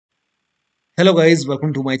Hello guys,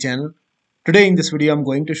 welcome to my channel. Today in this video I'm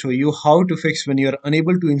going to show you how to fix when you're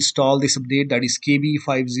unable to install this update, that is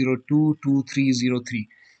KB5022303.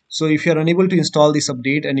 So if you're unable to install this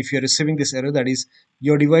update and if you're receiving this error, that is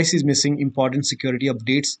your device is missing important security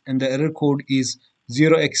updates and the error code is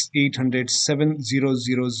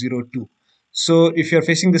 0x80070002. So if you're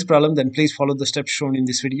facing this problem, then please follow the steps shown in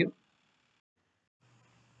this video.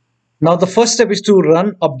 Now the first step is to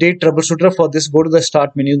run update troubleshooter. For this, go to the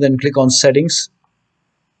start menu, then click on settings,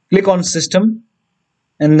 click on system,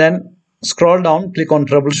 and then scroll down, click on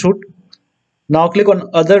troubleshoot. Now click on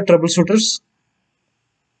other troubleshooters.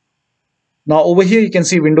 Now over here you can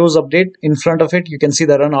see Windows update. In front of it you can see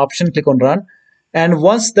the run option, click on run. And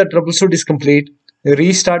once the troubleshoot is complete,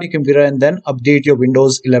 restart your computer and then update your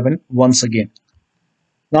Windows 11 once again.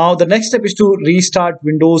 Now the next step is to restart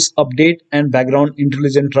Windows Update and Background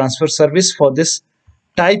Intelligent Transfer Service. For this,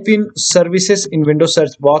 type in services in Windows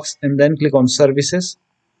search box and then click on services.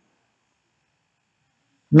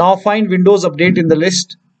 Now find Windows Update in the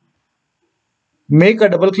list. Make a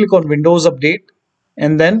double click on Windows Update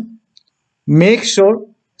and then make sure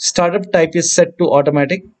startup type is set to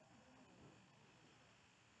automatic.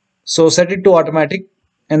 So set it to automatic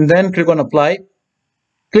and then click on apply.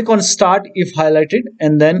 Click on start if highlighted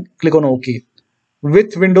and then click on OK.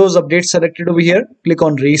 With Windows Update selected over here, click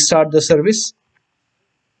on restart the service.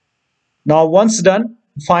 Now once done,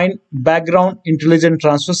 find Background Intelligent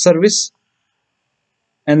Transfer Service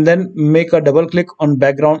and then make a double click on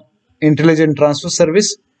Background Intelligent Transfer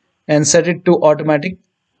Service and set it to automatic.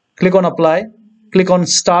 Click on apply. Click on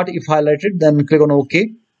start if highlighted, then click on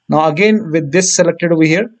OK. Now again with this selected over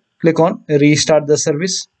here, click on restart the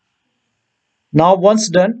service. Now once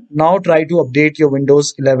done, now try to update your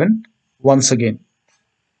Windows 11 once again.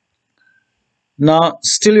 Now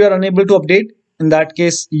still you are unable to update. In that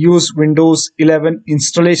case, use Windows 11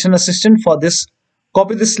 Installation Assistant. For this,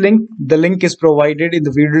 copy this link. The link is provided in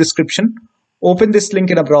the video description. Open this link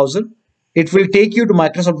in a browser. It will take you to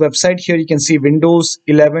Microsoft website. Here you can see Windows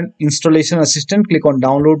 11 Installation Assistant. Click on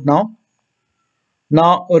download now.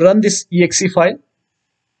 Now run this exe file.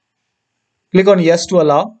 Click on yes to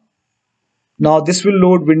allow. Now this will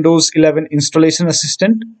load Windows 11 Installation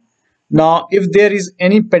Assistant. Now if there is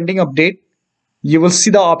any pending update, you will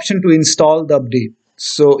see the option to install the update.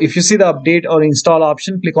 So if you see the update or install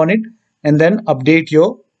option, click on it and then update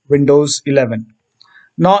your Windows 11.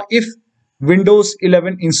 Now if Windows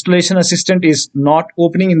 11 Installation Assistant is not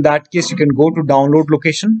opening, in that case you can go to download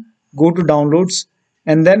location, go to downloads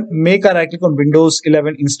and then make a right click on Windows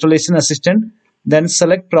 11 Installation Assistant, then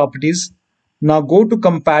select properties. Now go to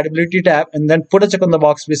compatibility tab and then put a check on the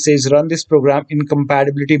box which says run this program in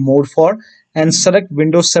compatibility mode for, and select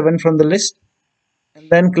Windows 7 from the list and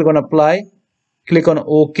then click on apply, click on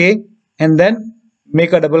OK and then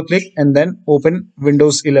make a double click and then open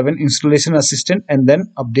Windows 11 Installation Assistant and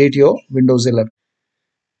then update your Windows 11.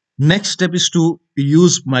 Next step is to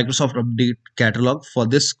use Microsoft Update Catalog. For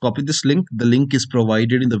this, copy this link. The link is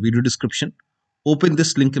provided in the video description. Open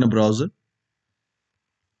this link in a browser.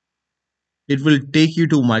 It will take you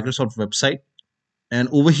to Microsoft website and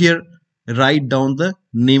over here write down the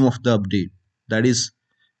name of the update, that is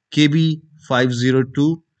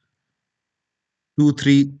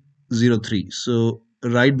KB5022303. So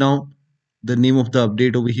write down the name of the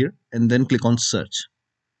update over here and then click on search.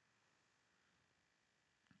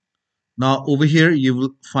 Now over here you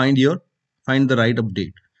will find the right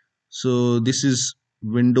update. So this is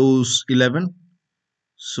Windows 11.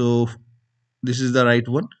 So this is the right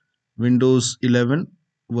one. Windows 11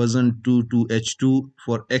 version 22H2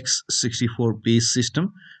 for x64 base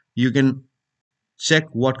system. You can check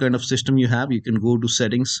what kind of system you have. You can go to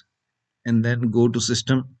settings and then go to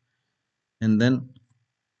system and then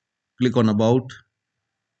click on about,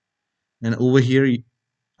 and over here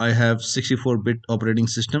I have 64-bit operating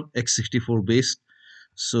system, x64 based.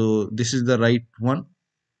 So this is the right one,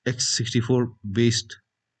 x64 based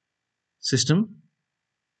system.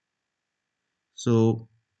 So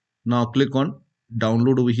now click on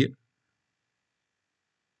download over here.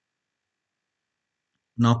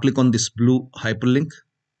 Now click on this blue hyperlink.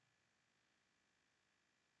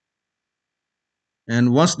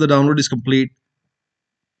 And once the download is complete,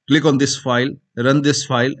 click on this file, run this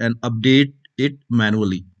file and update it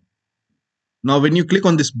manually. Now when you click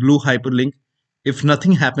on this blue hyperlink, if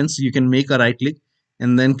nothing happens, you can make a right click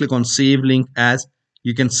and then click on save link as.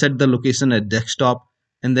 You can set the location at desktop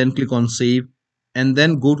and then click on save and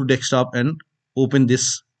then go to desktop and open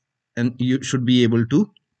this and you should be able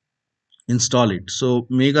to install it. So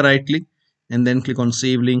make a right click and then click on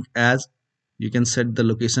save link as. You can set the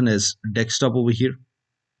location as desktop over here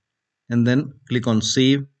and then click on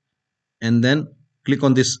save and then click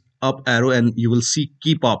on this up arrow and you will see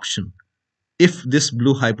keep option. If this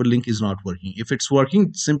blue hyperlink is not working, if it's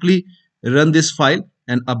working, simply run this file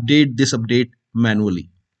and update this update manually.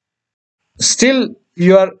 Still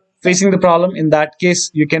you are facing the problem, in that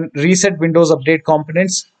case you can reset Windows Update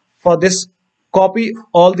components. For this, copy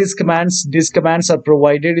all these commands. These commands are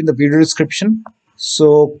provided in the video description,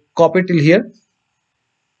 so copy till here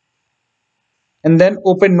and then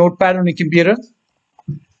open Notepad on your computer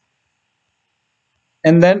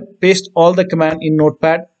and then paste all the command in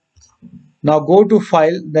Notepad. Now go to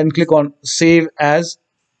file, then click on save as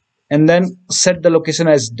and then set the location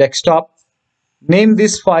as desktop. Name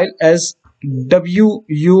this file as wuauserv.bat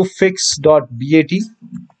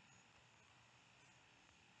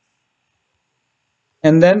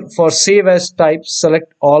and then for save as type,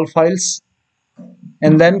 select all files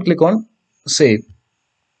and then click on save.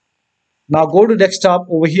 Now go to desktop.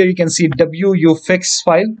 Over here you can see wuauserv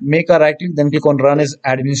file. Make a right click, then click on run as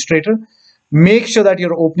administrator. Make sure that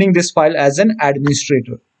you're opening this file as an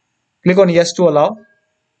administrator. Click on yes to allow.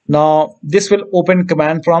 Now this will open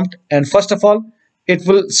command prompt, and first of all it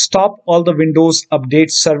will stop all the Windows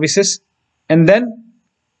update services and then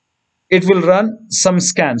it will run some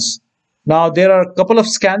scans. Now there are a couple of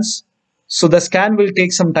scans, so the scan will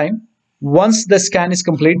take some time. Once the scan is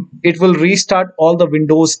complete, it will restart all the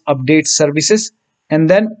Windows update services and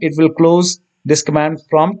then it will close this command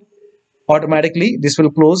prompt automatically. This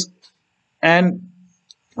will close, and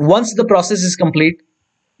once the process is complete,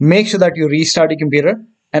 make sure that you restart your computer,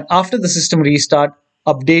 and after the system restart,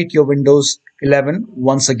 update your Windows 11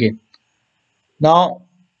 once again. Now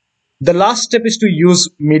the last step is to use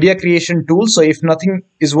media creation tool. So if nothing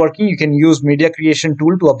is working, you can use media creation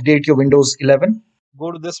tool to update your Windows 11.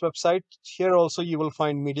 Go to this website. Here also you will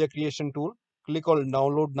find media creation tool. Click on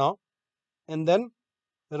download now and then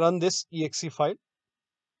run this exe file.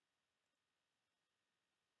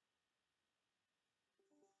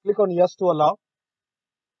 Click on yes to allow.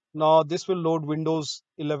 Now this will load Windows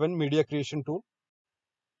 11 media creation tool.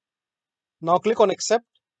 Now click on accept.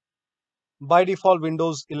 By default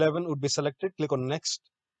Windows 11 would be selected. Click on next.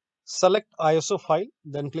 Select ISO file,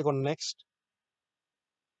 then click on next.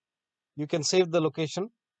 You can save the location.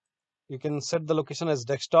 You can set the location as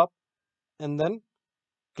desktop and then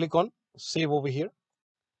click on save over here.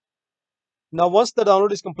 Now once the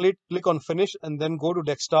download is complete, click on finish and then go to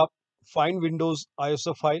desktop, find Windows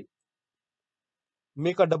ISO file,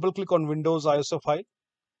 make a double click on Windows ISO file,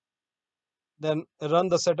 then run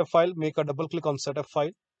the setup file, make a double click on setup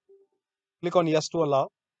file, click on yes to allow.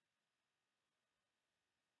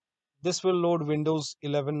 This will load Windows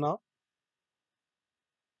 11 now.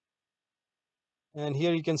 And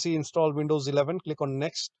here you can see install Windows 11, click on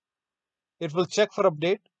next. It will check for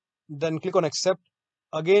update, then click on accept.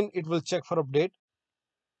 Again, it will check for update.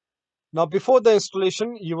 Now before the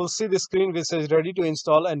installation, you will see the screen which says ready to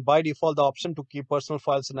install, and by default the option to keep personal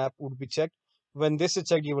files and app would be checked. When this is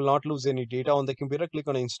checked, you will not lose any data on the computer. Click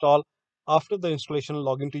on install. After the installation,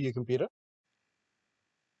 log into your computer.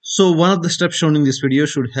 So one of the steps shown in this video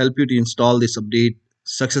should help you to install this update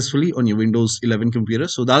successfully on your Windows 11 computer.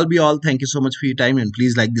 So that'll be all. Thank you so much for your time, and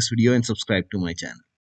please like this video and subscribe to my channel.